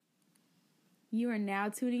You are now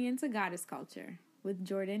tuning into Goddess Culture with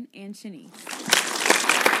Jordan and Shanice.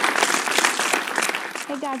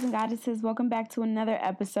 Hey guys and goddesses, welcome back to another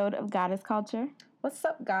episode of Goddess Culture. What's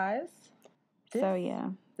up, guys?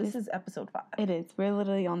 This is episode 5. It is. We're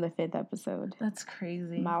literally on the 5th episode. That's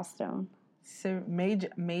crazy. Milestone. So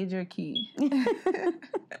major key.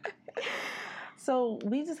 So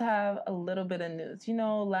we just have a little bit of news. You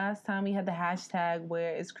know, last time we had the hashtag,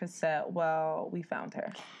 where is Chrisette? Well, we found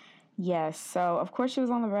her. Yes, so of course she was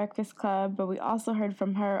on The Breakfast Club, but we also heard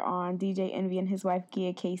from her on DJ Envy and his wife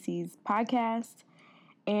Gia Casey's podcast.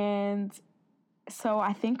 And so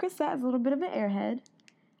I think Chrisette is a little bit of an airhead.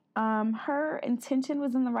 Her intention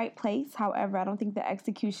was in the right place. However, I don't think the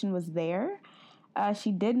execution was there.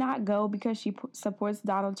 She did not go because she supports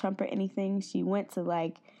Donald Trump or anything. She went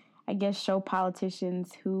to, show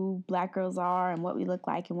politicians who black girls are and what we look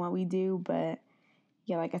like and what we do. But,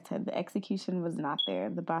 yeah, like I said, the execution was not there.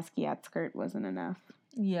 The Basquiat skirt wasn't enough.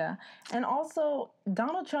 Yeah. And also,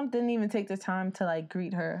 Donald Trump didn't even take the time to,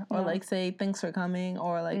 greet her or, say thanks for coming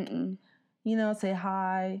or, say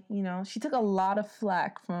hi. You know, she took a lot of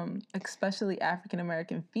flack from especially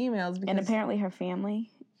African-American females. And apparently her family.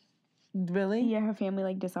 Really? Yeah, her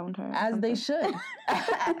family, disowned her. As they should.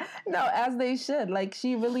 No, as they should.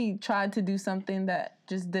 She really tried to do something that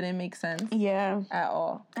just didn't make sense. Yeah. At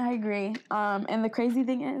all. I agree. And the crazy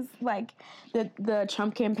thing is, the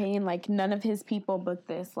Trump campaign, none of his people booked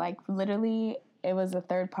this. Literally, it was a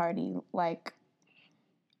third party,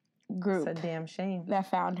 group. It's a damn shame.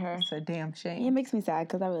 That found her. It's a damn shame. It makes me sad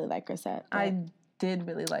because I really like Chrisette. I did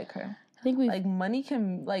really like her. I think we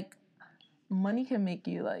money can make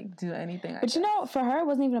you do anything. But you know, for her, it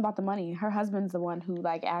wasn't even about the money. Her husband's the one who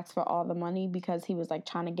asked for all the money because he was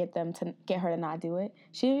trying to get her to not do it.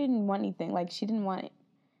 She didn't want anything. She didn't want it.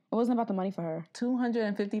 It wasn't about the money for her.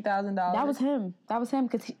 $250,000. That was him.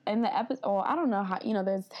 Because in the episode, I don't know how,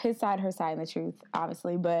 there's his side, her side, and the truth,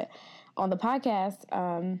 obviously. But on the podcast,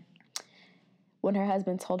 when her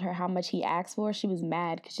husband told her how much he asked for, she was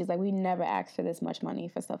mad because she's like, we never asked for this much money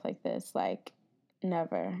for stuff like this.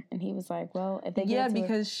 Never. And he was like, well, if they get to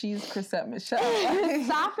because she's Chrisette Michele.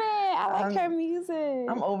 Stop it. I like her music.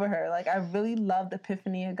 I'm over her. I really loved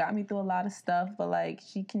Epiphany. It got me through a lot of stuff, but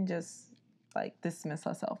she can just dismiss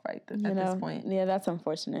herself at this point. Yeah, that's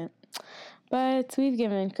unfortunate. But we've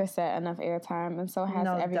given Chrisette enough airtime, and so has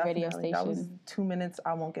every radio station. That was 2 minutes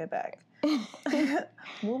I won't get back.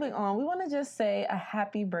 Moving on, we want to just say a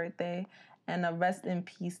happy birthday and a rest in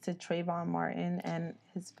peace to Trayvon Martin and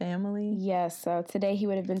his family. Yes, so today he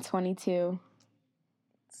would have been 22.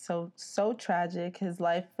 So tragic. His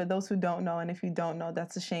life, for those who don't know, and if you don't know,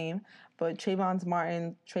 that's a shame. But Trayvon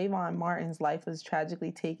Martin's life was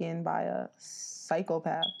tragically taken by a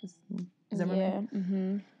psychopath. Is that right? Yeah.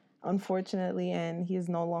 Mm-hmm. Unfortunately, and he is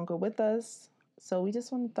no longer with us. So we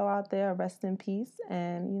just want to throw out there a rest in peace,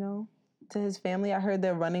 and to his family. I heard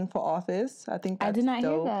they're running for office. I think that's I did not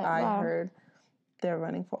dope. hear that. I heard they're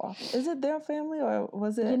running for office. Is it their family or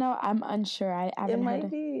was it? I'm unsure. I haven't It might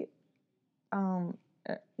heard be. You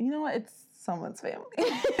know what? It's someone's family.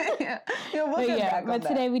 Yeah. We'll get back on but that.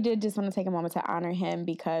 today we did just want to take a moment to honor him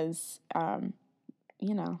because,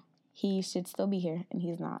 he should still be here, and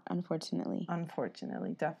he's not, unfortunately.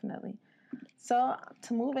 Unfortunately, definitely. So,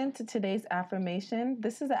 to move into today's affirmation,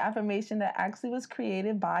 this is an affirmation that actually was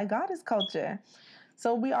created by Goddess Culture.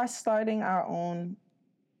 So, we are starting our own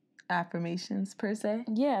affirmations, per se.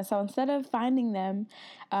 Yeah, so instead of finding them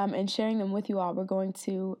and sharing them with you all, we're going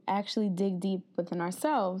to actually dig deep within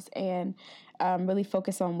ourselves and really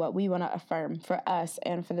focus on what we want to affirm for us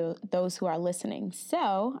and for those who are listening.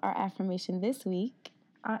 So, our affirmation this week.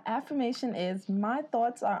 Our affirmation is, my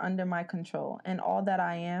thoughts are under my control, and all that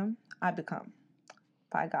I am, I become.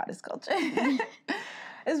 By Goddess Culture.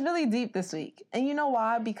 It's really deep this week. And you know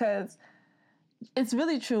why? Because it's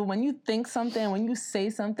really true. When you think something, when you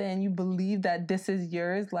say something, and you believe that this is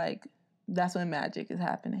yours, that's when magic is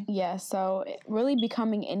happening. Yeah, so really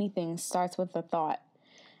becoming anything starts with a thought.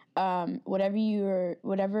 Whatever you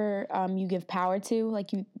give power to,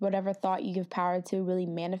 whatever thought you give power to really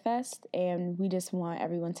manifest. And we just want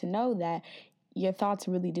everyone to know that your thoughts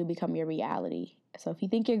really do become your reality. So if you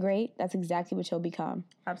think you're great, that's exactly what you'll become.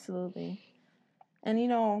 Absolutely.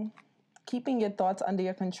 And keeping your thoughts under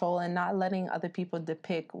your control and not letting other people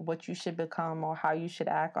depict what you should become or how you should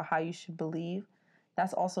act or how you should believe,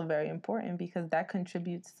 that's also very important because that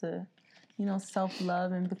contributes to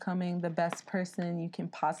self-love and becoming the best person you can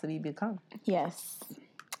possibly become. Yes,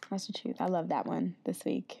 that's the truth. I love that one this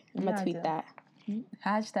week. I'm going to tweet that.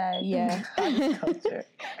 Hashtag. Yeah. Culture.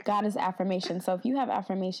 Goddess affirmation. So if you have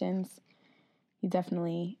affirmations, you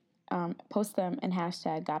definitely post them in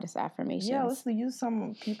hashtag goddess affirmations. Yeah, let's use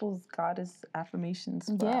some people's goddess affirmations.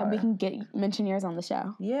 Yeah, we can mention yours on the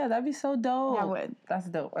show. Yeah, that'd be so dope. I would. That's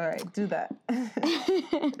dope. All right, do that.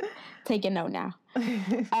 Take a note now.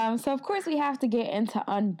 So, of course, we have to get into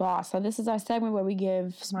Unboss. So this is our segment where we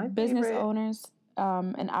give business owners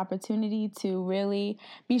an opportunity to really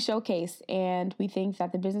be showcased. And we think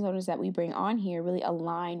that the business owners that we bring on here really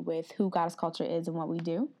align with who Goddess Culture is and what we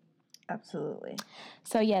do. Absolutely.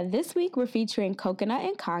 So, yeah, this week we're featuring Coconut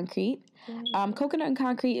and Concrete. Coconut and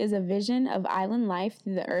Concrete is a vision of island life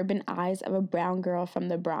through the urban eyes of a brown girl from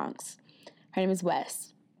the Bronx. Her name is Wes.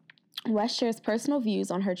 Wes shares personal views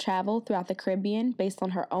on her travel throughout the Caribbean based on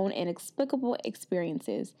her own inexplicable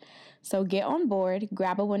experiences. So get on board,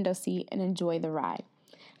 grab a window seat, and enjoy the ride.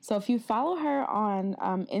 So if you follow her on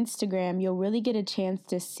Instagram, you'll really get a chance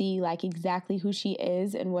to see like exactly who she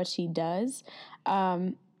is and what she does.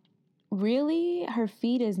 Really, her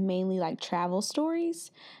feed is mainly like travel stories.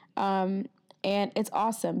 And it's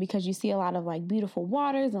awesome because you see a lot of like beautiful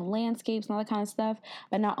waters and landscapes and all that kind of stuff.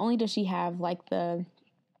 But not only does she have like the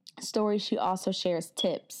stories, she also shares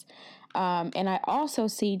tips. And I also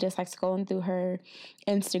see, just like scrolling through her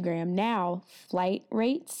Instagram now, flight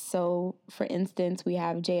rates. So for instance, we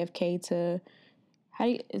have JFK to,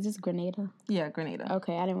 is this Grenada? Yeah, Grenada.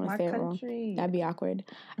 Okay, I didn't want to say it wrong. Country. That'd be awkward.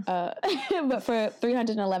 But for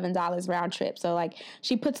 $311 round trip. So like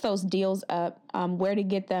she puts those deals up, where to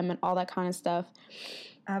get them and all that kind of stuff.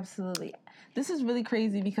 Absolutely. This is really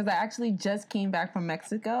crazy because I actually just came back from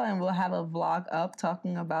Mexico and we'll have a vlog up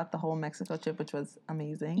talking about the whole Mexico trip, which was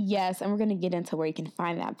amazing. Yes, and we're going to get into where you can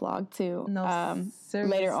find that vlog too.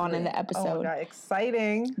 Later on in the episode. Oh my God,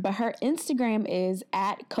 exciting. But her Instagram is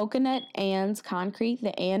at Coconut and Concrete.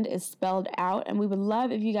 The and is spelled out. And we would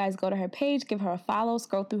love if you guys go to her page, give her a follow,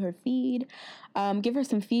 scroll through her feed, give her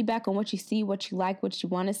some feedback on what you see, what you like, what you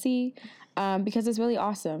want to see, because it's really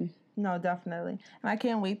awesome. No, definitely. And I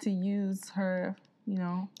can't wait to use her,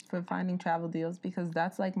 for finding travel deals because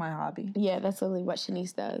that's like my hobby. Yeah, that's literally what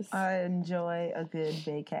Shanice does. I enjoy a good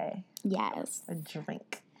vacay. Yes. A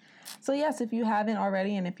drink. So yes, if you haven't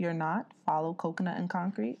already and if you're not, follow Coconut and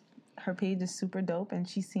Concrete. Her page is super dope and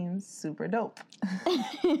she seems super dope.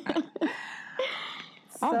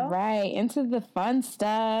 All right, into the fun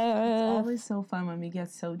stuff. It's always so fun when we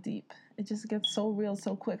get so deep. It just gets so real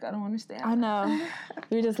so quick. I don't understand. I know.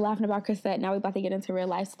 We were just laughing about Chrisette. Now we're about to get into real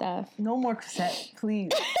life stuff. No more Chrisette,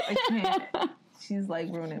 please. I can't. She's like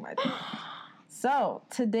ruining my day. So,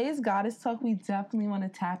 today's Goddess Talk, we definitely want to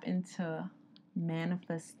tap into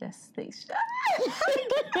manifestation.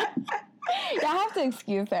 Y'all have to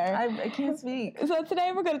excuse her. I can't speak. So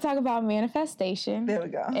today we're going to talk about manifestation. There we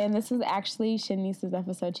go. And this is actually Shanice's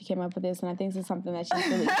episode. She came up with this, and I think this is something that she's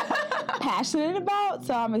really passionate about.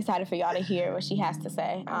 So I'm excited for y'all to hear what she has to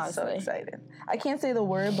say, honestly. I'm so excited. I can't say the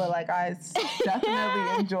word, but like I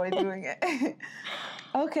definitely enjoy doing it.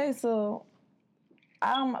 Okay, so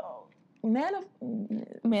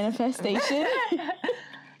manifestation.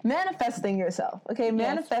 Manifesting yourself. Okay,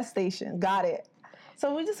 manifestation. Yes. Got it.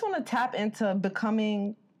 So we just want to tap into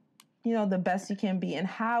becoming, the best you can be and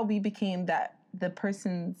how we became the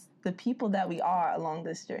people that we are along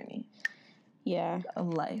this journey. Yeah. Of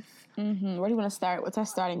life. Mm-hmm. Where do you want to start? What's our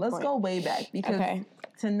starting point? Let's go way back because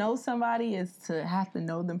to know somebody is to have to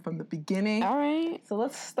know them from the beginning. All right. So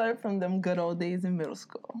let's start from them good old days in middle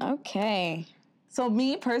school. Okay. So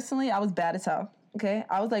me personally, I was bad as hell. Okay,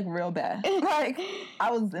 I was like real bad. Like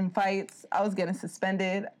I was in fights. I was getting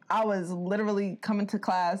suspended. I was literally coming to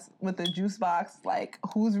class with a juice box. Like,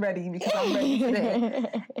 who's ready? Because I'm ready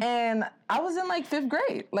today. And I was in like 5th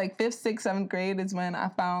grade. Like 5th, 6th, 7th grade is when I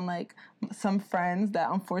found like some friends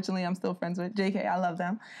that unfortunately I'm still friends with. JK, I love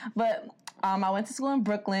them. But I went to school in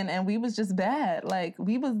Brooklyn and we was just bad. Like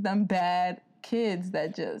we was them bad kids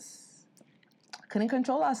that just couldn't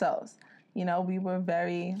control ourselves. We were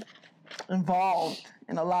very involved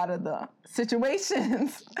in a lot of the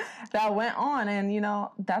situations that went on, and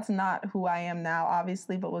that's not who I am now,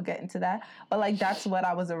 obviously, but we'll get into that. But like that's what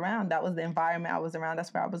I was around. That was the environment I was around.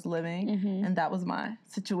 That's where I was living, and that was my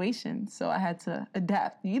situation. So I had to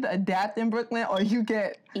adapt. You either adapt in Brooklyn or you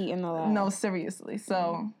get eaten alive. No, seriously.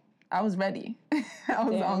 So I was ready. I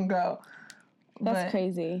was on go. That's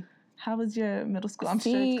crazy. How was your middle school? I'm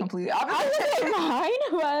sure it's completely opposite. Mine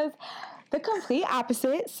was the complete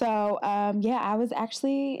opposite. So, I was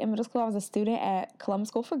actually, in middle school, I was a student at Columbus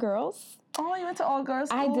School for Girls. Oh, you went to all-girls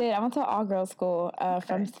school? I did. I went to an all-girls school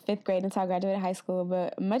from 5th grade until I graduated high school,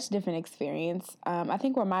 but a much different experience. I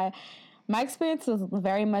think where my experience was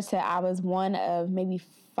very much that I was one of maybe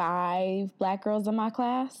 5 black girls in my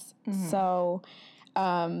class. Mm-hmm. So,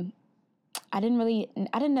 I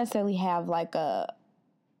didn't necessarily have like a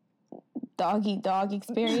dog-eat-dog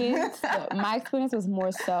experience. But my experience was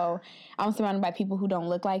more so I'm surrounded by people who don't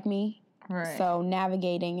look like me. Right. So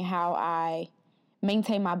navigating how I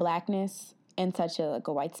maintain my blackness in such a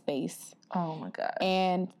white space. Oh my God.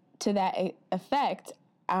 And to that effect,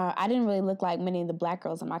 I didn't really look like many of the black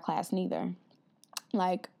girls in my class neither.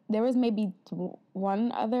 Like, there was maybe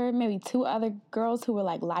two other girls who were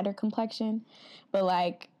like lighter complexion, but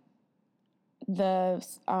like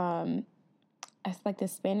it's like the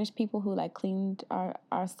Spanish people who like cleaned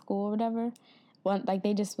our school or whatever. Like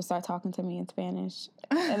they just would start talking to me in Spanish,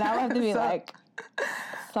 and I would have to be like,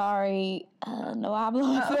 "Sorry, no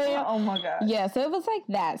hablo." Oh my God. Yeah, so it was like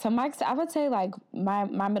that. So I would say like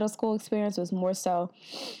my middle school experience was more so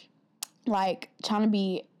like trying to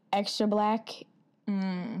be extra black.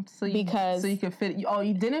 So you could fit.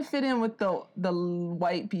 You didn't fit in with the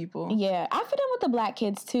white people. Yeah, I fit in with the black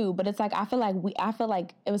kids too, but it's like I feel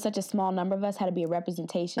like it was such a small number of us had to be a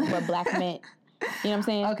representation of what black meant. You know what I'm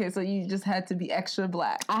saying? Okay, so you just had to be extra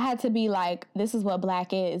black. I had to be like, this is what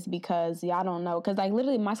black is, because y'all don't know. Because like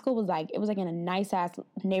literally, my school was like, it was like in a nice ass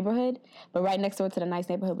neighborhood, but right next door to the nice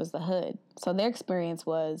neighborhood was the hood. So their experience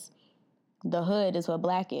was, the hood is what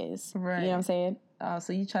black is. Right. You know what I'm saying?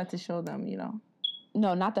 So you tried to show them,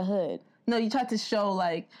 No, not the hood. No, you tried to show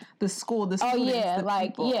like the school, the students,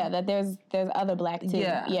 that there's other black too.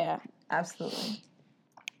 Yeah. Absolutely.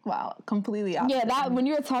 Wow, completely opposite. Yeah, that when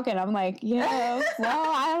you were talking, I'm like, yeah,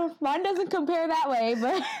 well, mine doesn't compare that way,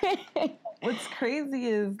 but what's crazy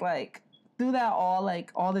is like through that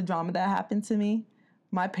all the drama that happened to me,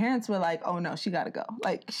 my parents were like, oh no, she gotta go.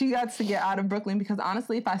 Like she got to get out of Brooklyn, because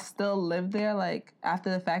honestly, if I still lived there, like after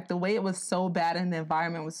the fact, the way it was so bad and the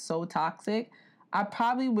environment was so toxic, I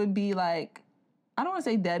probably would be like, I don't want to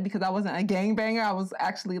say dead because I wasn't a gangbanger. I was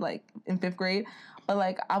actually like in 5th grade, but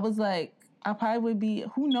like I was like, I probably would be,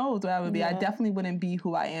 who knows where I would be. Yeah. I definitely wouldn't be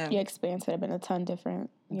who I am. Your experience would have been a ton different.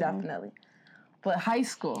 Definitely. But high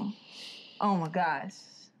school, oh my gosh,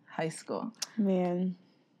 high school. Man.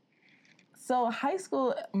 So high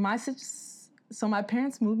school, my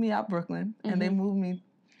parents moved me out Brooklyn, and they moved me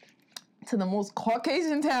to the most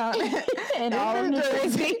Caucasian town in all of New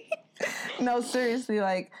Jersey. No, seriously,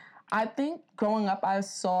 like I think growing up I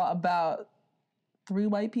saw about 3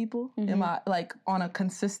 white people in my on a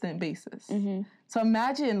consistent basis. So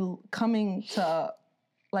imagine coming to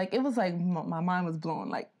it was like my mind was blown.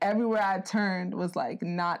 Like everywhere I turned was like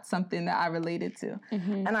not something that I related to.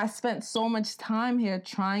 And I spent so much time here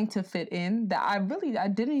trying to fit in that I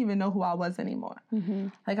didn't even know who I was anymore.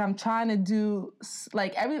 Like I'm trying to do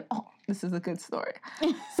this is a good story.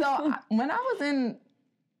 So when I was in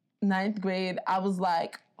 9th grade, I was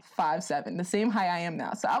like 5'7", the same height I am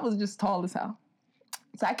now. So I was just tall as hell.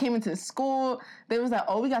 So I came into school. They was like,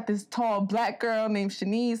 oh, we got this tall black girl named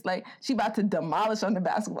Shanice. Like, she about to demolish on the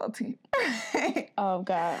basketball team. Oh,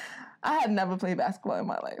 God. I had never played basketball in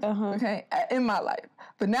my life, okay? In my life.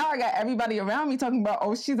 But now I got everybody around me talking about,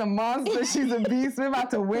 oh, she's a monster, she's a beast, we're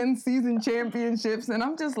about to win season championships. And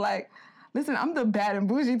I'm just like, listen, I'm the bad and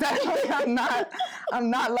bougie type. I'm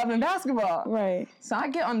not loving basketball. Right. So I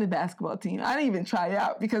get on the basketball team. I didn't even try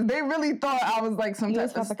out because they really thought I was like some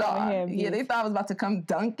type of star. Yeah, they thought I was about to come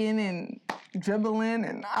dunking and dribbling,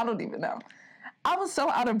 and I don't even know. I was so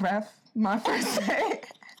out of breath my first day.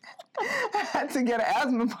 I had to get an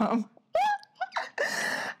asthma pump.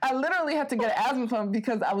 I literally had to get an asthma pump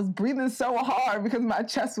because I was breathing so hard because my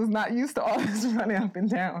chest was not used to all this running up and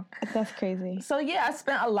down. That's crazy. So yeah, I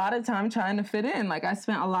spent a lot of time trying to fit in. Like I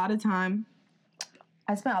spent a lot of time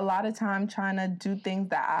trying to do things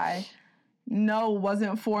that I know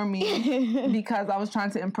wasn't for me because I was trying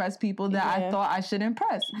to impress people that I thought I should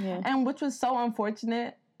impress. Yeah. And which was so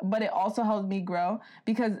unfortunate. But it also helped me grow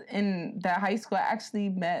because in that high school, I actually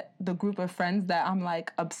met the group of friends that I'm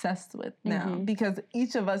like obsessed with now because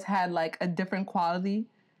each of us had like a different quality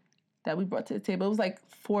that we brought to the table. It was like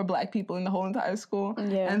 4 black people in the whole entire school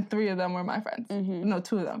and 3 of them were my friends. No,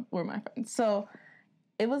 2 of them were my friends. So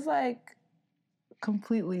it was like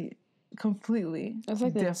completely It's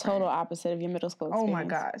like different. The total opposite of your middle school experience. Oh my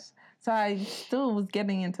gosh. So I still was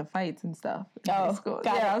getting into fights and stuff in high school.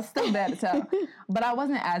 I was still bad as hell. But I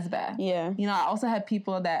wasn't as bad. Yeah. You know, I also had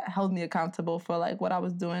people that held me accountable for like what I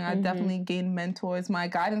was doing. I definitely gained mentors. My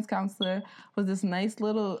guidance counselor was this nice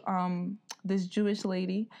little this Jewish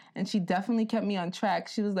lady, and she definitely kept me on track.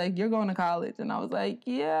 She was like, you're going to college. And I was like,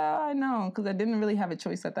 yeah, I know, because I didn't really have a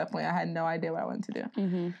choice at that point. I had no idea what I wanted to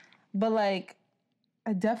do. But like,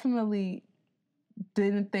 I definitely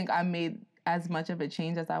didn't think I made as much of a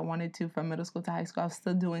change as I wanted to from middle school to high school. I was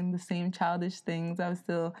still doing the same childish things. I was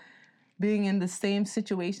still being in the same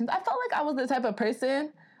situations. I felt like I was the type of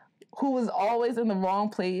person who was always in the wrong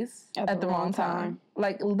place at the wrong time.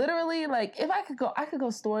 Like, literally, like, if I could go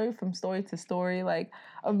story from story to story, like,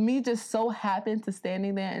 of me just so happened to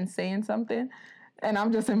standing there and saying something, and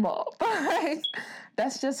I'm just involved. Like,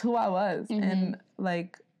 that's just who I was. Mm-hmm. And,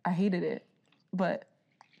 like, I hated it. But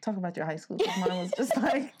talk about your high school. Mine was just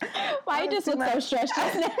like... Why you just look so stressed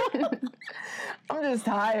just now? I'm just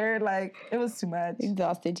tired. Like, it was too much.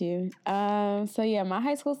 Exhausted you. So, yeah, my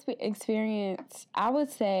high school experience, I would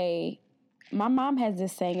say... My mom has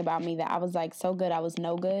this saying about me that I was, like, so good I was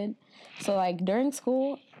no good. So, like, during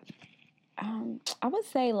school, I would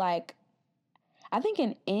say, like... I think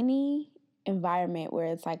in any environment where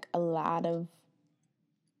it's, like, a lot of...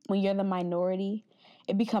 When you're the minority...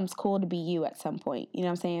 It becomes cool to be you at some point. You know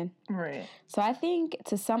what I'm saying? Right. So I think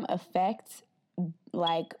to some effect,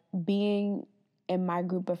 like being in my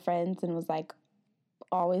group of friends and was like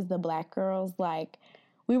always the black girls, like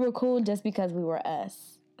we were cool just because we were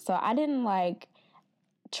us. So I didn't like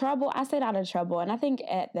trouble. I stayed out of trouble. And I think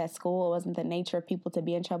at that school, it wasn't the nature of people to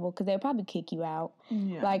be in trouble because they'd probably kick you out.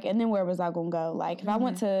 Yeah. Like, and then where was I going to go? Like if I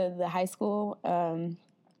went to the high school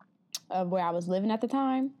of where I was living at the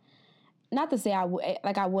time, not to say I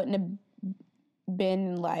wouldn't have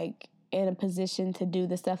been, like, in a position to do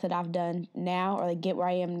the stuff that I've done now or, like, get where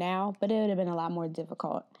I am now, but it would have been a lot more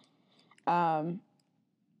difficult. But,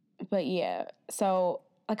 yeah. So,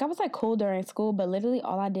 like, I was, like, cool during school, but literally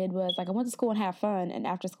all I did was, like, I went to school and had fun, and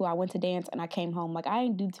after school I went to dance and I came home. Like, I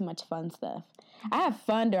didn't do too much fun stuff. I had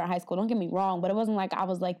fun during high school, don't get me wrong, but it wasn't like I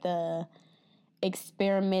was, like, the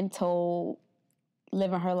experimental...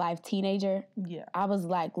 living her life teenager. Yeah. I was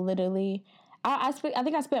like literally I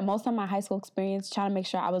think I spent most of my high school experience trying to make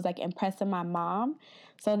sure I was like impressing my mom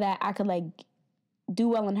so that I could like do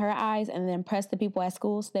well in her eyes and then impress the people at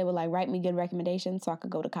school so they would like write me good recommendations so I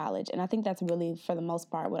could go to college. And I think that's really for the most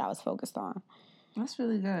part what I was focused on. That's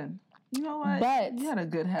really good. You know what? But you had a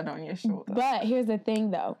good head on your shoulder. But here's the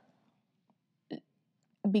thing though.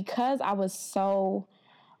 Because I was so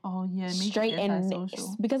straight and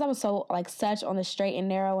because I was so like such on the straight and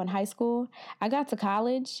narrow in high school, I got to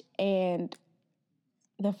college and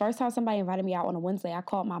the first time somebody invited me out on a Wednesday, I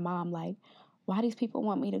called my mom like, why these people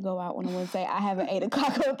want me to go out on a Wednesday? I have an 8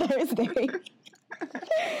 o'clock on Thursday.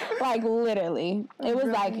 Like literally. It was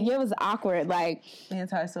like, it was awkward. Like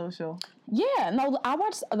antisocial. Yeah, no, I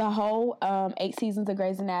watched the whole 8 seasons of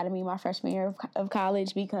Grey's Anatomy my freshman year of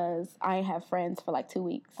college because I didn't have friends for like 2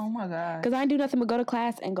 weeks. Oh my God. Because I didn't do nothing but go to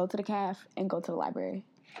class and go to the caf and go to the library.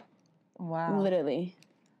 Wow. Literally.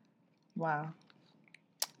 Wow.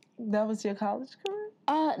 That was your college career?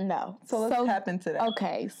 No. So let's tap into that.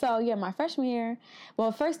 Okay, so yeah, my freshman year,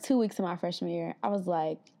 first 2 weeks of my freshman year, I was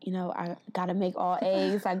like, you know, I gotta make all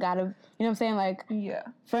A's. I gotta, you know what I'm saying? Like, yeah,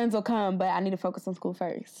 friends will come, but I need to focus on school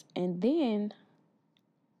first. And then,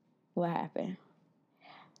 what happened?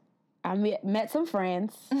 I met some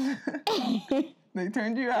friends. They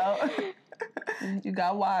turned you out. You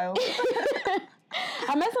got wild.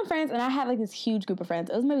 I met some friends, and I had like this huge group of friends.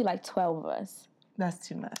 It was maybe like 12 of us. That's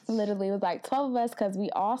too much. Literally, it was like 12 of us because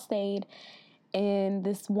we all stayed in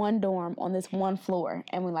this one dorm on this one floor.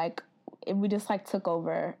 And we just like took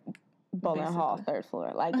over Bowling Hall, 3rd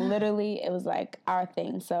floor. Like literally, it was like our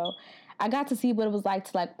thing. So I got to see what it was like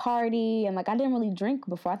to like party. And like I didn't really drink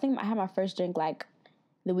before. I think I had my first drink like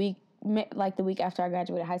the week after I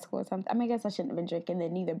graduated high school or something. I mean, I guess I shouldn't have been drinking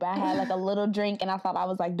then either. But I had like a little drink and I thought I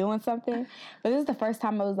was like doing something. But this is the first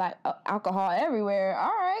time I was like alcohol everywhere. All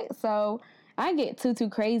right. So I didn't get too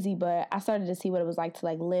crazy, but I started to see what it was like to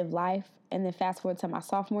like live life. And then fast forward to my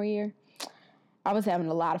sophomore year, I was having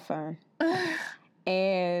a lot of fun.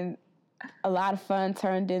 And a lot of fun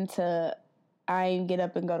turned into I didn't get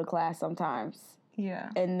up and go to class sometimes. Yeah.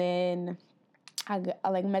 And then I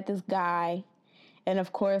like met this guy. And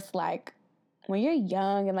of course, like when you're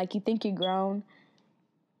young and like you think you're grown,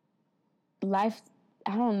 life,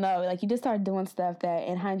 I don't know, like you just start doing stuff that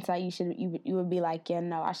in hindsight you would be like, yeah,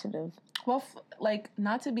 no, I should have. Well, like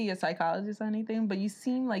not to be a psychologist or anything, but you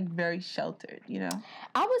seem like very sheltered, you know?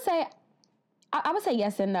 I would say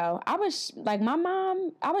yes and no. I was like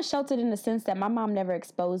I was sheltered in the sense that my mom never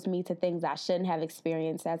exposed me to things I shouldn't have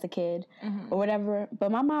experienced as a kid or whatever.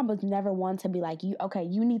 But my mom was never one to be like, you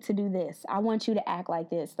need to do this. I want you to act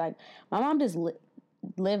like this. Like my mom just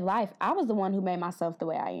lived life. I was the one who made myself the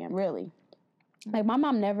way I am, really. Like my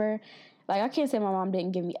mom never, like I can't say my mom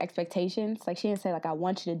didn't give me expectations. Like she didn't say like I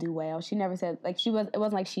want you to do well. She never said like it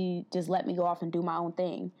wasn't like she just let me go off and do my own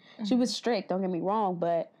thing. Mm-hmm. She was strict, don't get me wrong,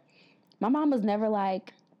 but my mom was never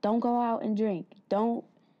like, don't go out and drink. Don't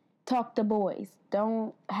talk to boys.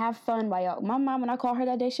 Don't have fun while y'all. My mom, when I called her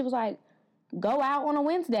that day, she was like, go out on a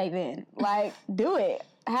Wednesday then. Like, do it.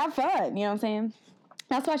 Have fun. You know what I'm saying?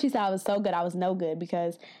 That's why she said I was so good. I was no good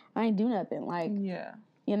because I ain't do nothing. Like, Yeah.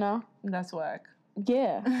 You know? That's whack.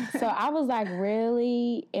 Yeah. So I was like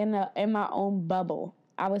really in my own bubble,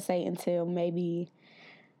 I would say, until maybe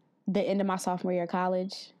the end of my sophomore year of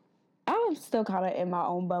college. I'm still kind of in my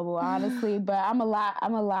own bubble, honestly, but I'm a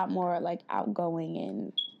lot more like outgoing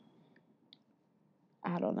and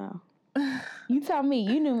I don't know. You tell me.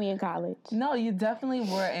 You knew me in college. No, you definitely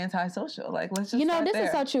were antisocial. Like, let's just start this there.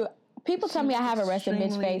 is so true. People tell me I have a rested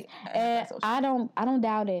bitch face, and I don't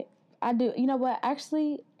doubt it. I do. You know what?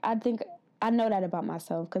 Actually, I think I know that about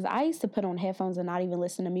myself because I used to put on headphones and not even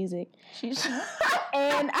listen to music.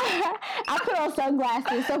 And I put on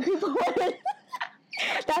sunglasses so people wouldn't.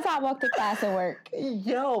 That's how I walk to class and work.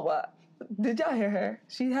 Yo, did y'all hear her?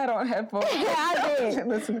 She had on headphones. Yeah, I did.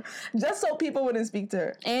 Listen, just so people wouldn't speak to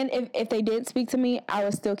her. And if they did speak to me, I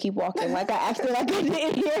would still keep walking. Like I acted like I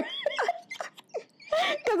didn't hear.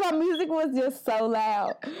 Because my music was just so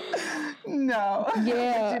loud. No.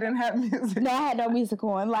 Yeah. She didn't have music. No, I had no music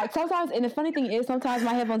on. Like, sometimes, and the funny thing is, sometimes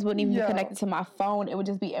my headphones wouldn't even be connected to my phone. It would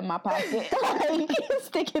just be in my pocket. Like,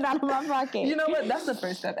 sticking out of my pocket. You know what? That's the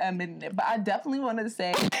first step, admitting it. But I definitely wanted to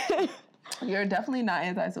say, you're definitely not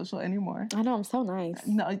antisocial anymore. I know, I'm so nice.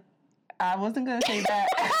 No, I wasn't going to say that.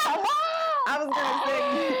 I was going to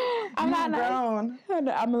say, I'm not grown.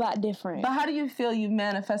 Nice. I'm a lot different. But how do you feel you've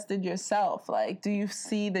manifested yourself? Like, do you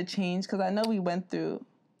see the change? Because I know we went through.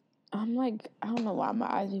 I'm like, I don't know why my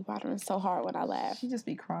eyes be watering so hard when I laugh. You just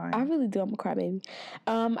be crying. I really do. I'm a crybaby.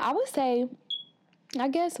 I would say, I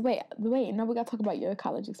guess, wait, no, we got to talk about your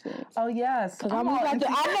college experience. Oh, yes. Because I know, like,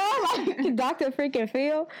 Dr. freaking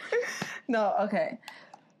Phil. No, okay.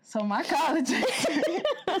 So my college experience,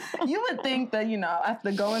 you would think that,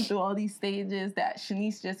 after going through all these stages that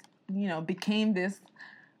Shanice just, became this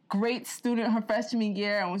great student her freshman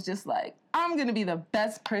year and was just like, I'm going to be the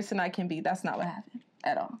best person I can be. That's not what happened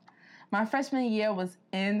at all. My freshman year was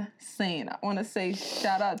insane. I want to say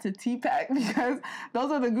shout out to T-Pack because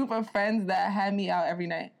those are the group of friends that had me out every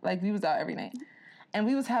night. Like, we was out every night. And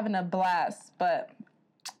we was having a blast. But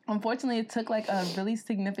unfortunately, it took, like, a really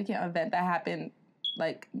significant event that happened,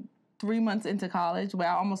 like, 3 months into college where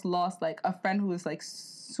I almost lost, like, a friend who was, like,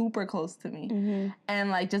 super close to me. Mm-hmm. And,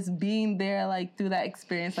 like, just being there, like, through that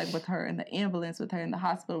experience, like, with her in the ambulance, with her in the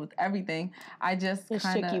hospital, with everything, I just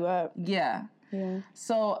kind of... shook you up. Yeah.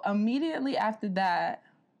 So immediately after that,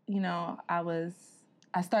 I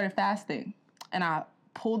started fasting and I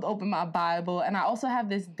pulled open my Bible and I also have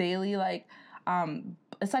this daily, like,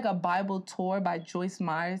 it's like a Bible tour by Joyce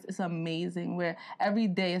Myers. It's amazing where every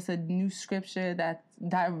day it's a new scripture that's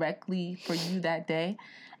directly for you that day.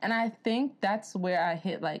 And I think that's where I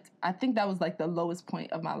hit, like, I think that was like the lowest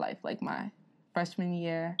point of my life, like my freshman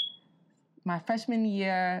year,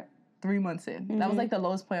 3 months in. Mm-hmm. That was like the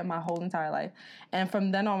lowest point of my whole entire life. And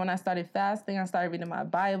from then on, when I started fasting, I started reading my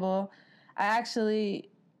Bible.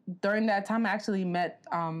 During that time, I actually met,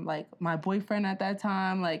 like, my boyfriend at that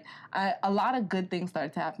time. Like, a lot of good things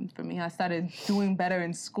started to happen for me. I started doing better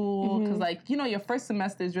in school because, like, your first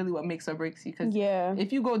semester is really what makes or breaks you. Because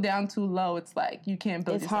if you go down too low, it's like you can't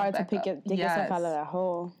build yourself back up. It's hard to dig yourself out of that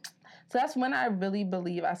hole. So that's when I really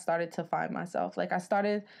believe I started to find myself. Like, I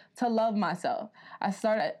started to love myself. I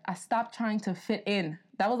stopped trying to fit in.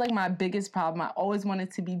 That was, like, my biggest problem. I always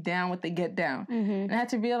wanted to be down with the get down. Mm-hmm. And I had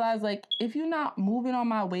to realize, like, if you're not moving on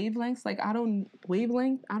my wavelengths, like, I don't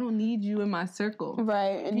need you in my circle.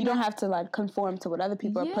 Right. And you don't have to, like, conform to what other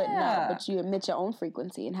people are putting out, but you admit your own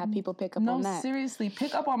frequency and have people pick up on that. No, seriously,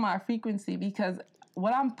 pick up on my frequency because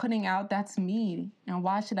what I'm putting out, that's me. And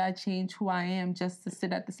why should I change who I am just to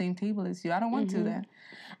sit at the same table as you? I don't want to then.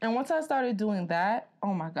 And once I started doing that,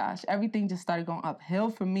 oh my gosh, everything just started going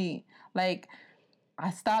uphill for me. Like, I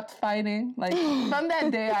stopped fighting. Like, from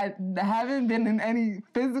that day, I haven't been in any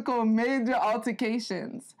physical major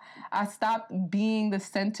altercations. I stopped being the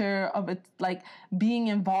center of it, like, being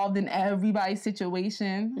involved in everybody's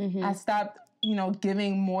situation. Mm-hmm. I stopped,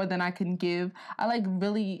 giving more than I can give. I, like,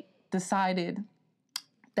 really decided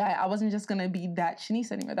that I wasn't just going to be that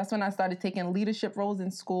Shanice anymore. That's when I started taking leadership roles in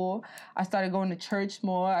school. I started going to church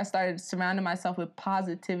more. I started surrounding myself with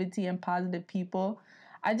positivity and positive people.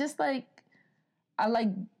 That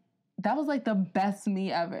was like the best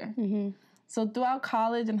me ever. Mm-hmm. So throughout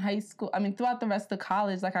college and high school, throughout the rest of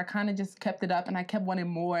college, like, I kind of just kept it up and I kept wanting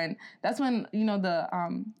more. And that's when,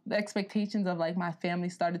 the expectations of, like, my family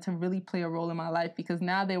started to really play a role in my life because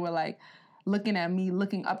now they were, like, looking at me,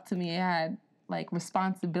 looking up to me. I had, like,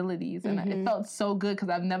 responsibilities. And it felt so good because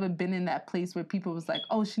I've never been in that place where people was like,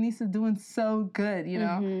 oh, Shanice is doing so good,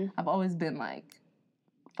 I've always been, like,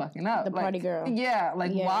 fucking up. The party girl. Yeah,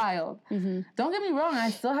 wild. Mm-hmm. Don't get me wrong, I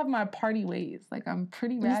still have my party ways. Like, I'm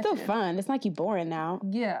pretty ratchet. It's still fun. It's not like you boring now.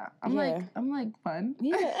 Yeah. I'm fun.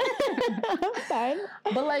 Yeah. I'm fun.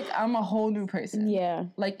 But, like, I'm a whole new person. Yeah.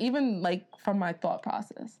 Like, even, like, from my thought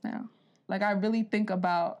process now. Like, I really think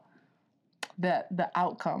about the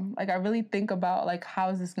outcome. Like, I really think about, like, how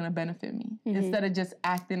is this going to benefit me? Mm-hmm. Instead of just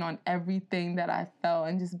acting on everything that I felt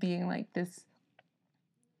and just being, like, this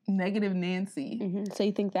negative Nancy. Mm-hmm. So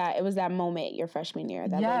you think that it was that moment your freshman year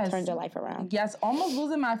that really turned your life around? Yes. Almost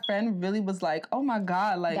losing my friend really was like, oh, my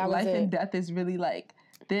God. Like, life and death is really, like,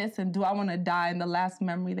 this. And do I want to die? And the last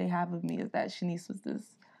memory they have of me is that Shanice was this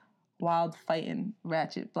wild, fighting,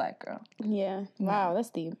 ratchet black girl. Yeah. Wow,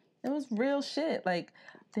 that's deep. It was real shit. Like,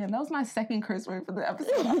 damn, that was my second curse word for the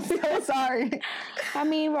episode. I'm so sorry. I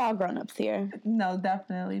mean, we're all grown-ups here. No,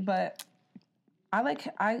 definitely. But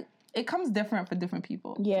it comes different for different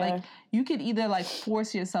people. Yeah. Like, you could either, like,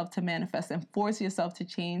 force yourself to manifest and force yourself to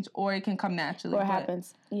change, or it can come naturally. Or it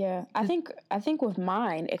happens. Yeah. I think with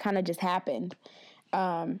mine, it kind of just happened.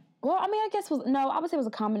 Well, I mean, I would say it was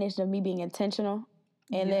a combination of me being intentional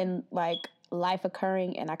and then, like, life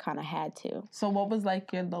occurring, and I kind of had to. So what was,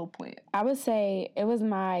 like, your low point? I would say it was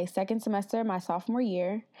my second semester, my sophomore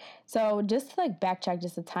year. So just to, like, backtrack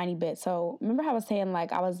just a tiny bit. So remember how I was saying,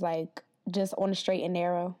 like, I was, like, just on the straight and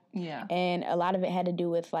narrow? Yeah. And a lot of it had to do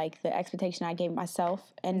with, like, the expectation I gave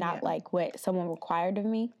myself and not, like, what someone required of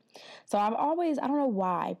me. So I've always, I don't know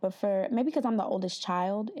why, but maybe because I'm the oldest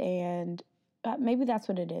child, and maybe that's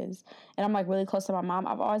what it is. And I'm, like, really close to my mom.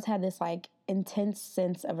 I've always had this, like, intense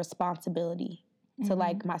sense of responsibility to,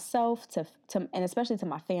 like, myself, to and especially to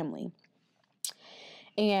my family.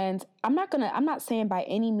 And I'm not saying by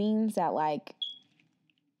any means that, like,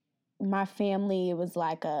 my family was,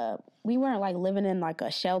 like, we weren't, like, living in, like,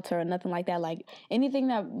 a shelter or nothing like that. Like, anything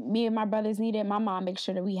that me and my brothers needed, my mom made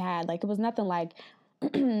sure that we had. Like, it was nothing, like,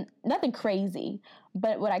 nothing crazy.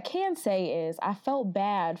 But what I can say is I felt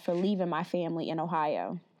bad for leaving my family in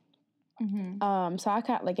Ohio. Mm-hmm. So I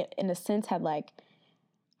kind of, like, in a sense, had, like,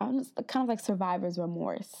 I was kind of like survivor's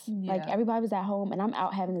remorse. Yeah. Like, everybody was at home, and I'm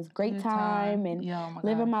out having this great time and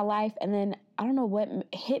living my life. And then I don't know what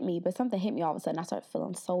hit me, but something hit me all of a sudden. I started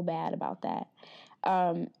feeling so bad about that.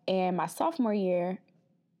 And my sophomore year,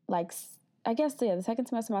 like, I guess, the second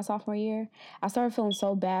semester of my sophomore year, I started feeling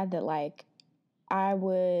so bad that, like, I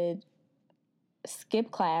would skip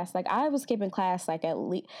class. Like, I was skipping class, like, at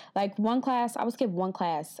least, like, I would skip one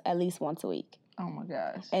class at least once a week. Oh, my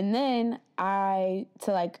gosh. And then to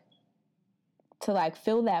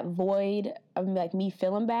fill that void of, like, me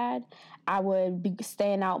feeling bad, I would be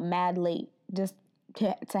staying out mad late just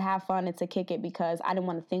to have fun and to kick it because I didn't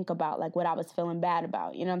want to think about, like, what I was feeling bad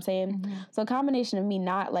about. You know what I'm saying? Mm-hmm. So a combination of me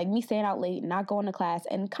staying out late, not going to class,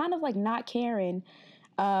 and kind of, like, not caring,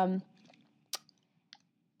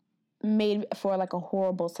 made for, like, a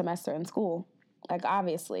horrible semester in school. Like,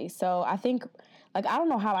 obviously. So I think, like, I don't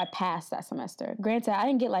know how I passed that semester. Granted, I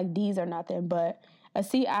didn't get, like, D's or nothing, but a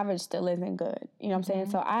C average still isn't good. You know what I'm saying?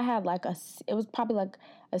 So I had, like, it was probably, like,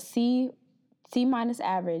 a C minus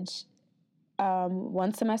average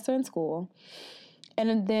one semester in school.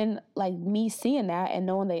 And then, like, me seeing that and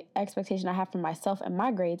knowing the expectation I have for myself and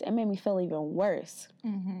my grades, it made me feel even worse.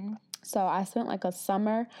 Mm-hmm. So I spent, like, a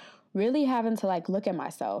summer really having to, like, look at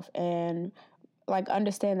myself and, like,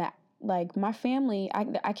 understand that, like, my family,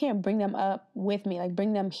 I can't bring them up with me, like,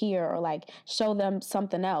 bring them here or, like, show them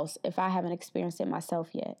something else if I haven't experienced it myself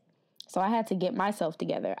yet. So I had to get myself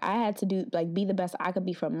together. I had to be the best I could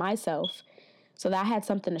be for myself so that I had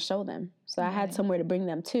something to show them. So I had somewhere to bring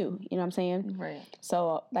them to, you know what I'm saying? Right.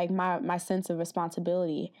 So, like, my sense of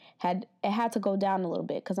responsibility had to go down a little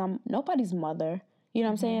bit because I'm nobody's mother. You know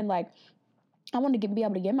what I'm saying? Like, I want to be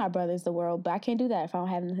able to give my brothers the world, but I can't do that if I don't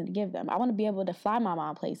have anything to give them. I want to be able to fly my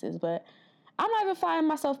mom places, but I'm not even flying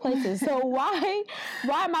myself places. So why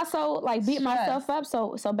am I so, like, beating myself up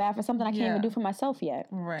so bad for something I can't even do for myself yet?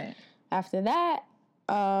 Right. After that,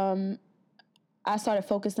 I started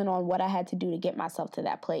focusing on what I had to do to get myself to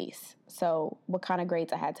that place. So what kind of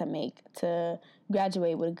grades I had to make to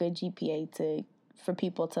graduate with a good GPA for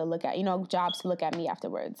people to look at, jobs to look at me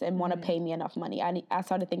afterwards and want to pay me enough money. I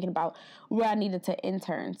started thinking about where I needed to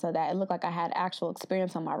intern so that it looked like I had actual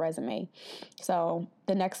experience on my resume. So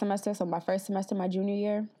the next semester, my first semester, my junior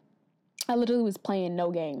year, I literally was playing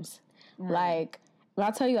no games. Right. Like, when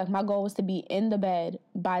I tell you, like, my goal was to be in the bed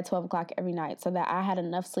by 12 o'clock every night so that I had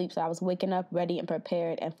enough sleep so I was waking up ready and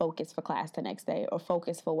prepared and focused for class the next day or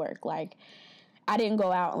focused for work. Like, I didn't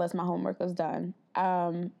go out unless my homework was done.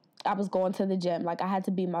 I was going to the gym. Like, I had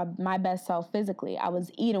to be my best self physically. I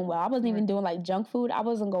was eating well. I wasn't even doing, like, junk food. I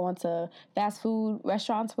wasn't going to fast food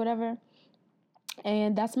restaurants, whatever.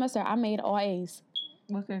 And that semester, I made all A's.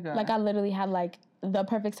 Look at God. Like, I literally had, like, the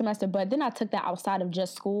perfect semester. But then I took that outside of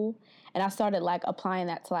just school, and I started, like, applying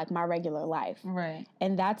that to, like, my regular life. Right.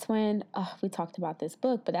 And that's when, we talked about this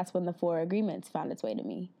book, but that's when the 4 Agreements found its way to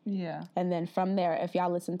me. Yeah. And then from there, if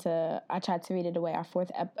y'all listen to, I Tried to Read It Away, our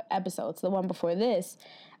 4th episode, so the one before this,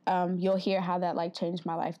 you'll hear how that, like, changed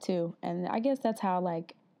my life, too. And I guess that's how,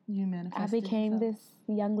 like, you manifested I became yourself.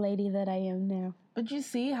 this young lady that I am now. But you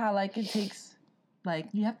see how, like, it takes, like,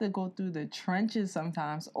 you have to go through the trenches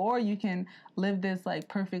sometimes, or you can live this, like,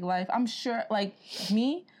 perfect life. I'm sure, like,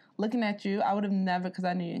 me, looking at you, I would have never, because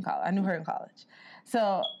I knew you in college. I knew her in college.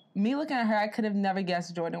 So me looking at her, I could have never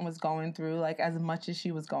guessed Jordan was going through, like, as much as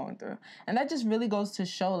she was going through. And that just really goes to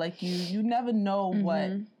show, like, you never know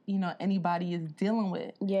what, you know, anybody is dealing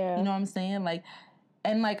with. Yeah. You know what I'm saying? Like,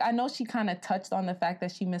 and, like, I know she kind of touched on the fact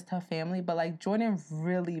that she missed her family, but, like, Jordan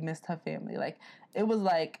really missed her family. Like, it was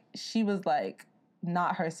like, she was, like,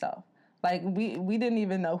 not herself. Like, we didn't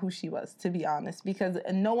even know who she was, to be honest, because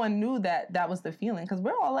no one knew that was the feeling, because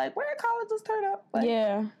we're all like, we're at college, let's turn up. Like,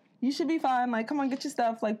 yeah. You should be fine. Like, come on, get your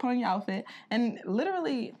stuff. Like, put on your outfit. And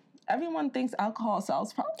literally, everyone thinks alcohol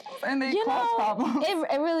solves problems, and they cause problems.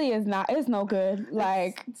 It really is not. It's no good.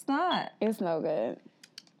 Like, it's not. It's no good.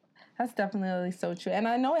 That's definitely so true. And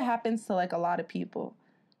I know it happens to, like, a lot of people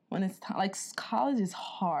when it's like, college is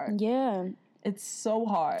hard. Yeah. It's so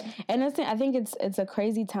hard. And I think it's a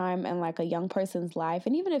crazy time in, like, a young person's life.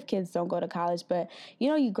 And even if kids don't go to college, but, you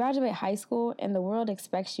know, you graduate high school and the world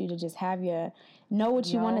expects you to just know what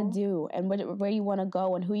you want to do and where you want to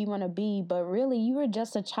go and who you want to be. But really, you were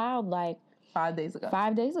just a child, like, 5 days ago.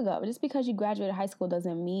 5 days ago. But just because you graduated high school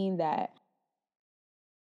doesn't mean that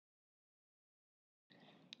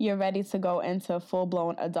you're ready to go into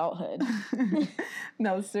full-blown adulthood.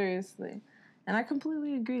 No, seriously. And I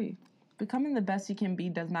completely agree. Becoming the best you can be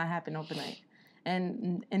does not happen overnight.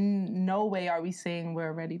 And in no way are we saying we're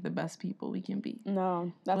already the best people we can be.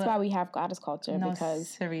 No, that's why we have Goddess Culture. No, because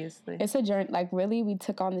seriously. It's a journey. Like, really, we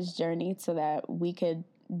took on this journey so that we could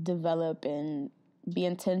develop and be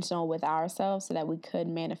intentional with ourselves so that we could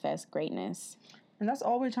manifest greatness. And that's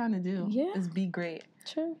all we're trying to do. Yeah. Is be great.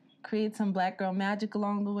 True. Create some Black girl magic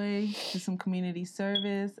along the way, do some community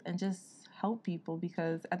service, and just help people,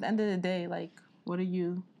 because at the end of the day, like, what are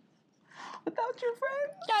you without your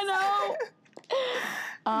friends? I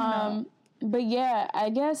know. But yeah,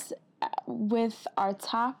 I guess with our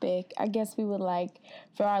topic, I guess we would like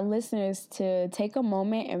for our listeners to take a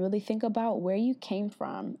moment and really think about where you came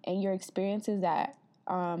from and your experiences that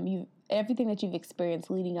everything that you've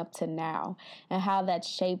experienced leading up to now, and how that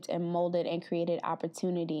shaped and molded and created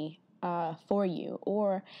opportunity for you.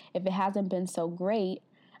 Or if it hasn't been so great,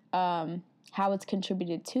 how it's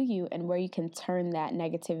contributed to you and where you can turn that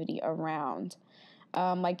negativity around.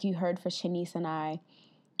 Like you heard for Shanice and I,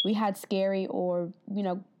 we had scary or, you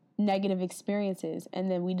know, negative experiences,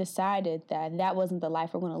 and then we decided that wasn't the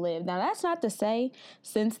life we're going to live. Now, that's not to say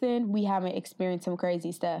since then we haven't experienced some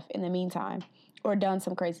crazy stuff in the meantime or done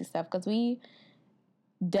some crazy stuff, because we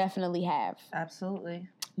definitely have. Absolutely.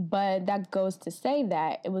 But that goes to say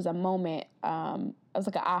that it was a moment, it was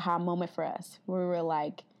like an aha moment for us, where we were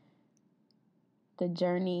like, we're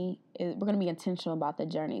going to be intentional about the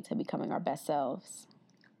journey to becoming our best selves.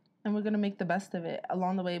 And we're going to make the best of it.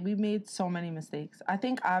 Along the way, we've made so many mistakes. I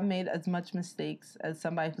think I've made as much mistakes as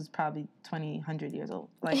somebody who's probably 100 years old.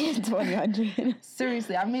 Like 100.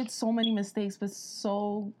 Seriously, I've made so many mistakes, but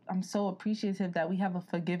I'm so appreciative that we have a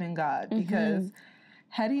forgiving God, because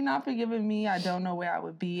had he not forgiven me, I don't know where I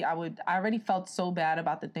would be. I already felt so bad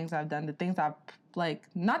about the things I've done, the things I've, like,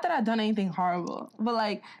 not that I've done anything horrible, but,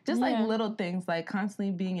 like, just, like, little things, like,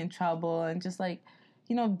 constantly being in trouble and just, like,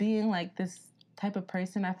 you know, being, like, this type of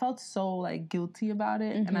person. I felt so, like, guilty about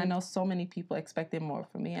it, and I know so many people expected more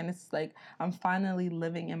from me, and it's, like, I'm finally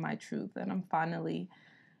living in my truth, and I'm finally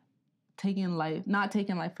not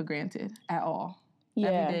taking life for granted at all. Yeah.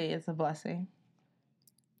 Every day is a blessing.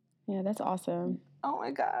 Yeah, that's awesome. Oh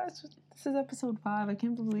my gosh, this is episode 5. I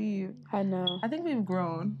can't believe. I know. I think we've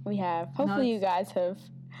grown. We have. Hopefully you guys have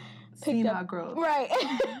seen our growth. Right.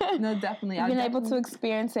 No, definitely. You've been able to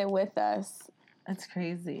experience it with us. It's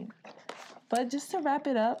crazy. But just to wrap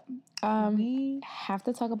it up, we have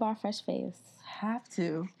to talk about Fresh Face. Have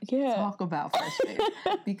to talk about Fresh Face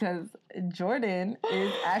because Jordan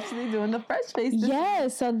is actually doing the Fresh Face.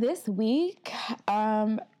 Yes. So this week,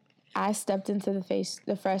 I stepped into the Fresh.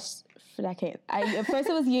 At first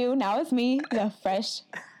it was you, now it's me. The Fresh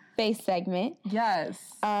face segment. Yes.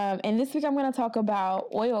 And this week I'm going to talk about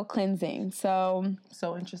oil cleansing. So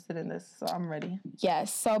interested in this, so I'm ready.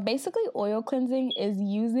 Yes. So basically oil cleansing is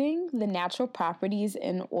using the natural properties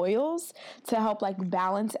in oils to help like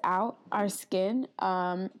balance out our skin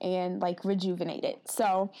and like rejuvenate it.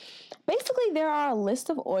 So basically there are a list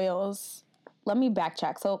of oils. Let me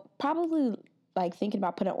backtrack. So probably like thinking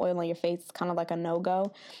about putting oil on your face is kind of like a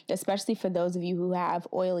no-go, especially for those of you who have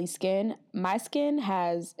oily skin. My skin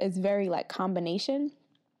is very like combination.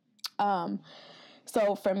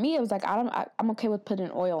 So for me, it was like, I'm okay with putting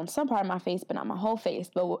oil on some part of my face, but not my whole face.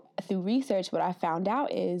 But through research, what I found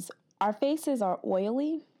out is our faces are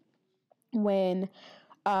oily when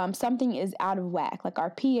something is out of whack. Like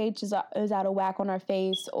our pH is out of whack on our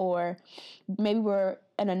face, or maybe we're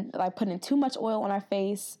putting too much oil on our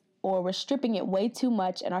face, or we're stripping it way too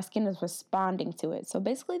much and our skin is responding to it. So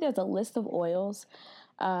basically there's a list of oils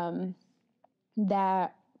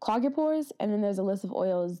that clog your pores, and then there's a list of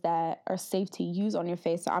oils that are safe to use on your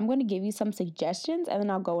face. So I'm going to give you some suggestions, and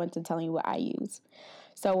then I'll go into telling you what I use.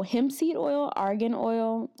 So hemp seed oil, argan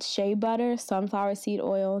oil, shea butter, sunflower seed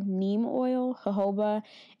oil, neem oil, jojoba,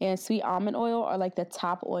 and sweet almond oil are like the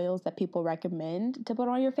top oils that people recommend to put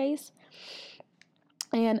on your face.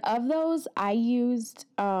 And of those, I used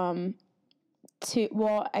I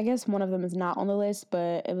guess one of them is not on the list,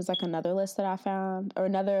 but it was like another list that I found, or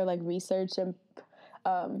another like research and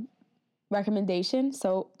recommendation.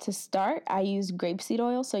 So to start, I use grapeseed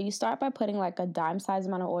oil. So you start by putting like a dime-sized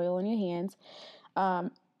amount of oil in your hands.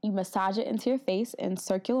 You massage it into your face in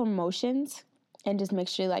circular motions and just make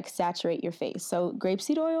sure you like saturate your face. So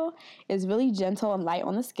grapeseed oil is really gentle and light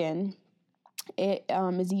on the skin. It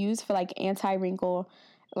is used for like anti-wrinkle,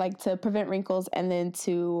 like to prevent wrinkles, and then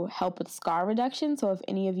to help with scar reduction. So if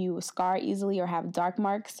any of you scar easily or have dark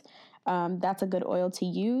marks, that's a good oil to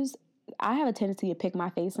use. I have a tendency to pick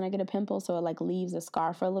my face when I get a pimple, so it like leaves a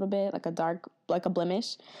scar for a little bit, like a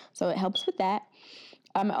blemish. So it helps with that.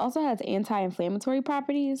 It also has anti-inflammatory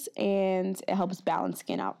properties, and it helps balance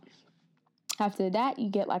skin out. After that, you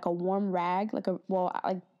get like a warm rag,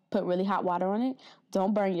 put really hot water on it.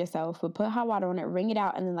 Don't burn yourself, but put hot water on it, wring it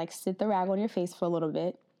out, and then like sit the rag on your face for a little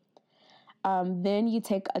bit. Then you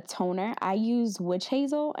take a toner. I use witch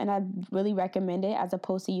hazel, and I really recommend it as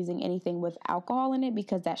opposed to using anything with alcohol in it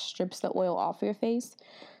because that strips the oil off your face.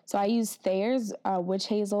 So I use Thayer's witch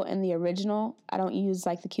hazel in the original. I don't use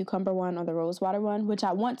like the cucumber one or the rosewater one, which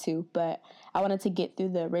I want to, but I wanted to get through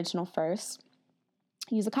the original first.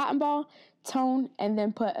 Use a cotton ball, tone, and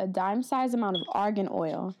then put a dime-sized amount of argan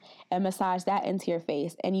oil and massage that into your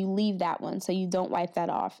face. And you leave that one so you don't wipe that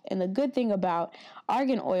off. And the good thing about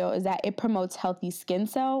argan oil is that it promotes healthy skin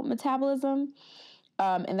cell metabolism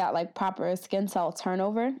and that like proper skin cell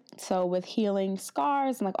turnover. So with healing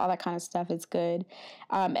scars and like all that kind of stuff, it's good.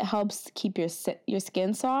 It helps keep your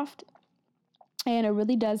skin soft, and it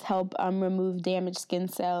really does help remove damaged skin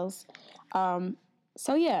cells.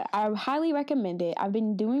 So yeah, I highly recommend it. I've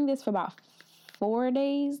been doing this for about 4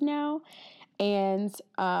 days now, and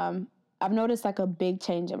I've noticed like a big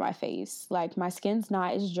change in my face. Like my skin's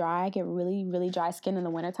not as dry. I get really, really dry skin in the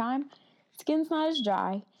wintertime. Skin's not as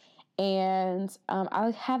dry, and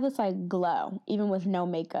I have this like glow even with no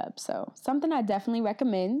makeup. So something I definitely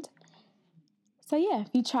recommend. So yeah, if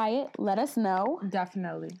you try it, let us know.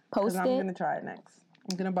 Definitely. Post it. I'm going to try it next.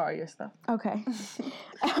 I'm going to borrow your stuff. Okay.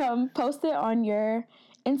 Post it on your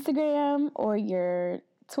Instagram or your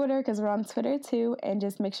Twitter, because we're on Twitter too, and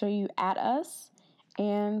just make sure you add us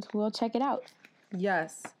and we'll check it out.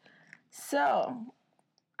 Yes. So,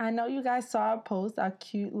 I know you guys saw our post, our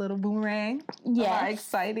cute little boomerang. Yes. Our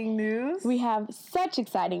exciting news. We have such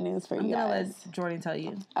exciting news for you guys. I'm going to let Jordan tell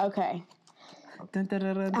you. Okay. I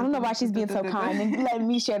don't know why she's being so kind and letting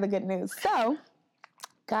me share the good news. So,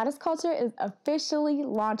 Goddess Culture is officially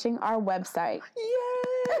launching our website. Yay!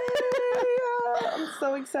 I'm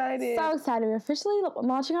so excited. So excited. We're officially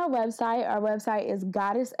launching our website. Our website is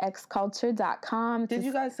goddessxculture.com. Did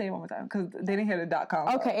you guys say it one more time? Because they didn't hear the .com.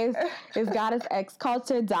 Okay, it's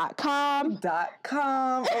goddessxculture.com.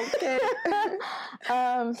 .com, okay.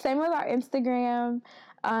 Same with our Instagram.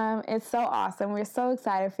 It's so awesome. We're so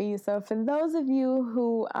excited for you. So for those of you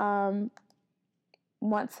who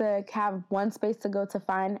want to have one space to go to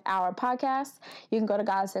find our podcast, you can go to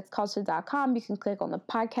goddessxculture.com. You can click on the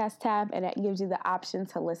podcast tab, and it gives you the option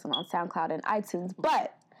to listen on SoundCloud and iTunes.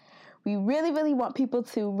 But We really, really want people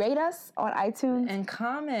to rate us on iTunes. And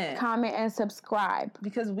comment. Comment and subscribe.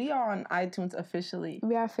 Because we are on iTunes officially.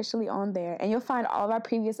 We are officially on there. And you'll find all of our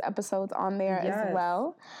previous episodes on there as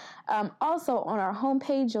well. Also, on our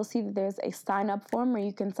homepage, you'll see that there's a sign-up form where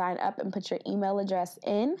you can sign up and put your email address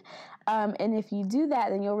in. And if you do that,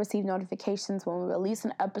 then you'll receive notifications when we release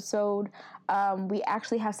an episode. We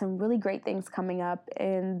actually have some really great things coming up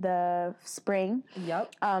in the spring.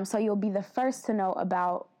 Yep. So you'll be the first to know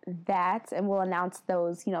about that, and we'll announce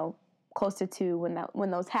those, closer to when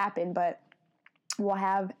those happen. But we'll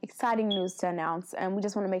have exciting news to announce, and we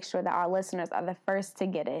just want to make sure that our listeners are the first to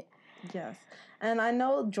get it. Yes. And I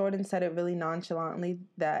know Jordan said it really nonchalantly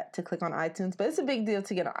that to click on iTunes, but it's a big deal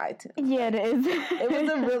to get on iTunes. Yeah, it is. It was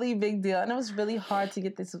a really big deal, and it was really hard to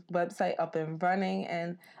get this website up and running,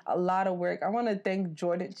 and a lot of work. I want to thank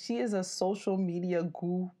Jordan. She is a social media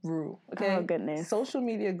guru. Okay? Oh, goodness. Social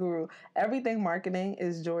media guru. Everything marketing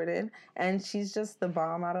is Jordan, and she's just the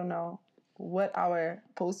bomb. I don't know what our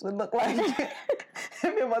post would look like if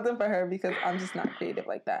it wasn't for her, because I'm just not creative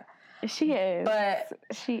like that. She is. But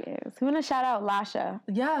she is. We want to shout out Lasha.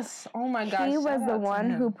 Yes. Oh my gosh. He was the one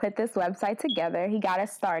who put this website together. He got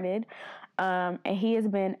us started. And he has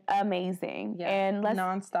been amazing. Yeah. And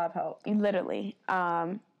nonstop help. Literally.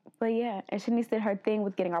 But yeah, and Shanice did her thing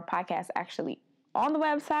with getting our podcast actually on the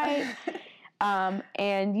website. And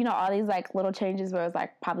all these little changes where it was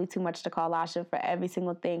probably too much to call Lasha for every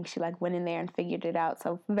single thing. She went in there and figured it out.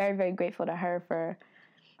 So very, very grateful to her for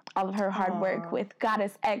all of her hard work with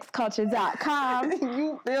goddessxculture.com.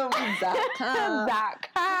 You feel me?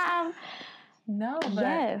 .com. No, but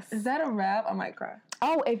yes. Is that a wrap? I might cry.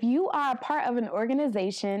 Oh, if you are a part of an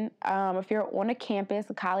organization, if you're on a campus,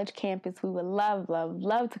 a college campus, we would love, love,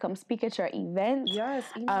 love to come speak at your event. Yes,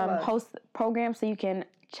 host programs so you can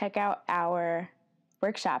check out our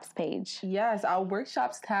workshops page. Yes, our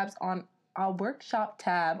workshops tabs on our workshop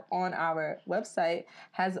tab on our website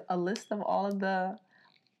has a list of all of the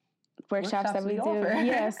workshops that we do.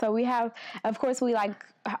 Yeah, so we have, of course, we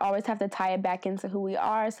always have to tie it back into who we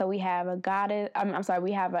are. So we have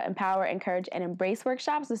we have a Empower, Encourage, and Embrace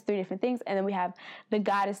workshops. There's 3 different things. And then we have the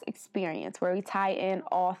Goddess Experience, where we tie in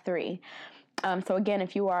all 3. So again,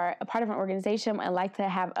 if you are a part of an organization and like to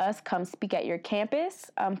have us come speak at your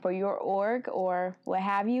campus for your org or what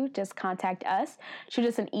have you, just contact us. Shoot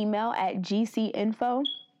us an email at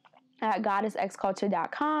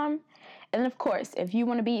gcinfo@goddessxculture.com. And then, of course, if you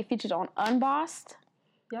want to be featured on Unbossed,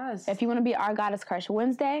 yes. If you want to be our Goddess Crush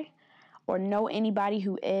Wednesday, or know anybody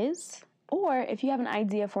who is, or if you have an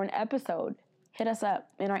idea for an episode, hit us up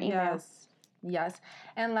in our email. Yes.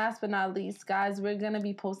 And last but not least, guys, we're going to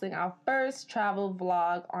be posting our first travel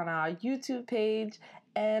vlog on our YouTube page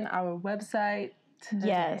and our website today.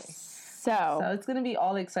 Yes. So it's going to be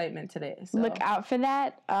all excitement today. So look out for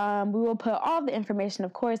that. We will put all the information,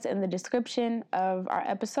 of course, in the description of our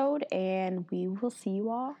episode, and we will see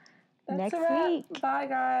you all next week. Bye,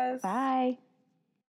 guys. Bye.